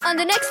on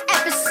the next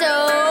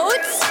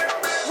episodes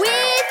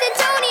with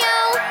Antonio.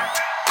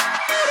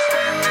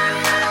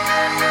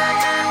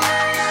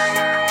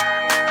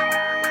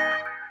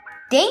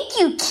 Thank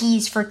you,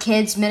 Keys for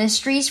Kids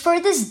Ministries, for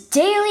this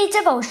daily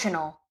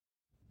devotional.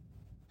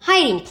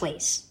 Hiding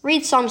place.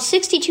 Read Psalm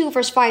 62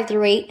 verse 5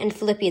 through 8 and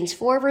Philippians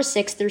 4 verse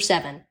 6 through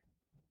 7.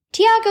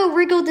 Tiago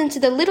wriggled into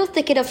the little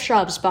thicket of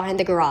shrubs behind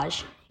the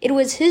garage. It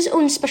was his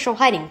own special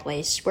hiding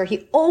place, where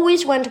he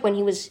always went when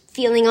he was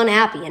feeling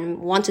unhappy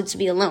and wanted to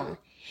be alone.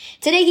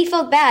 Today he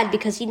felt bad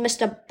because he'd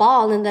missed a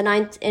ball in the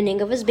 9th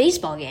inning of his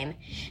baseball game,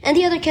 and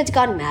the other kids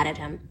got mad at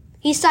him.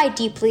 He sighed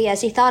deeply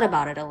as he thought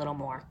about it a little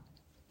more.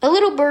 A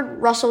little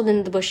bird rustled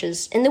in the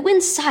bushes, and the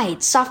wind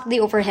sighed softly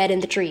overhead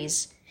in the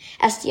trees.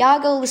 As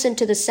Tiago listened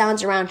to the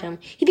sounds around him,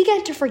 he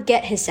began to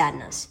forget his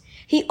sadness.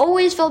 He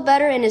always felt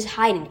better in his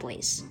hiding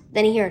place.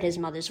 Then he heard his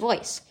mother's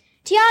voice.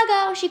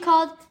 "Tiago," she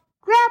called.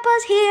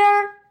 "Grandpa's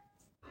here."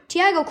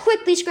 Tiago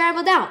quickly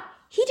scrambled out.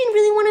 He didn't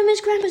really want to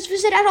miss Grandpa's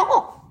visit at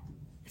all.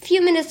 A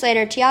few minutes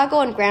later, Tiago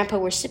and Grandpa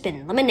were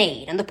sipping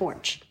lemonade on the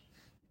porch.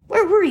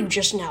 "Where were you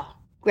just now?"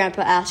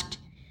 Grandpa asked.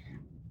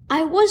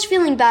 "I was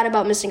feeling bad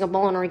about missing a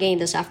ball in our game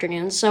this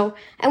afternoon, so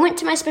I went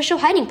to my special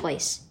hiding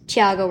place,"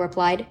 Tiago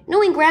replied,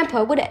 knowing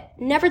Grandpa would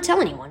never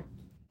tell anyone.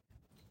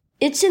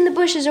 "It's in the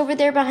bushes over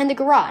there behind the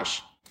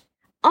garage."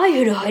 "I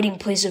had a hiding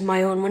place of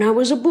my own when I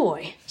was a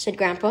boy," said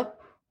Grandpa.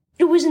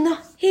 "It was in the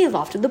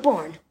hayloft of the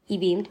barn," he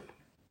beamed.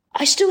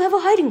 "I still have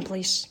a hiding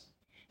place."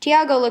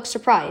 Tiago looked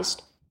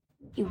surprised.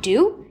 "You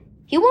do?"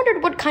 He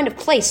wondered what kind of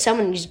place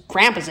someone his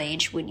Grandpa's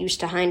age would use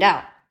to hide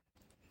out.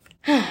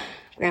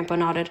 Grandpa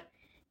nodded.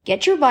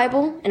 "Get your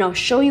Bible, and I'll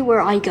show you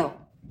where I go."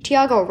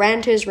 Tiago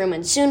ran to his room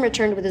and soon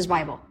returned with his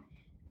Bible.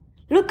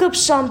 "Look up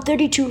Psalm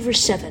 32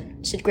 verse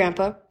 7, said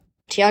Grandpa.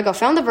 Tiago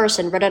found the verse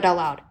and read it out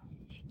loud.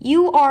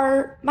 "You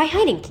are my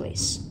hiding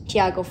place,"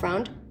 Tiago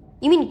frowned.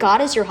 "You mean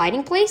God is your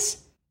hiding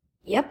place?"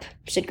 "Yep,"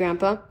 said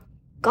Grandpa.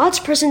 "God's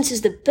presence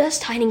is the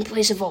best hiding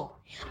place of all.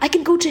 I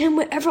can go to him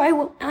wherever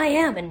I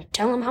am and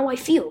tell him how I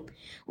feel.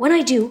 When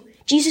I do,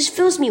 Jesus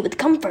fills me with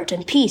comfort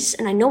and peace,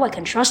 and I know I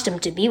can trust him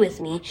to be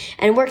with me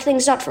and work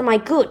things out for my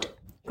good."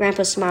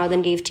 Grandpa smiled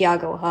and gave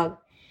Tiago a hug.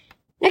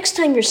 "Next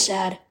time you're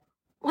sad,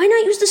 why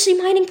not use the same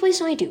hiding place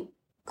I do?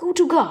 Go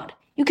to God.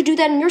 You could do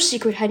that in your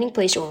secret hiding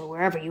place or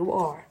wherever you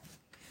are.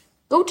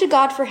 Go to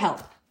God for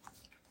help."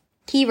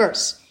 Key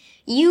verse.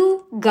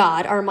 You,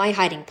 God, are my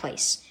hiding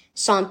place.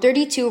 Psalm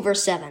 32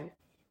 verse 7.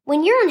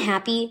 When you're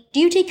unhappy, do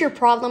you take your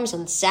problems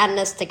and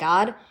sadness to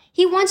God?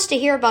 He wants to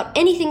hear about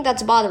anything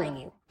that's bothering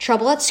you.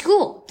 Trouble at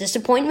school,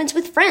 disappointments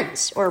with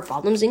friends, or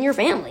problems in your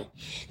family.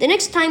 The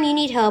next time you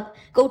need help,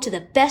 go to the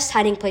best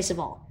hiding place of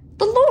all,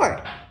 the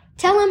Lord.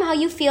 Tell him how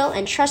you feel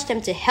and trust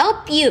him to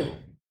help you.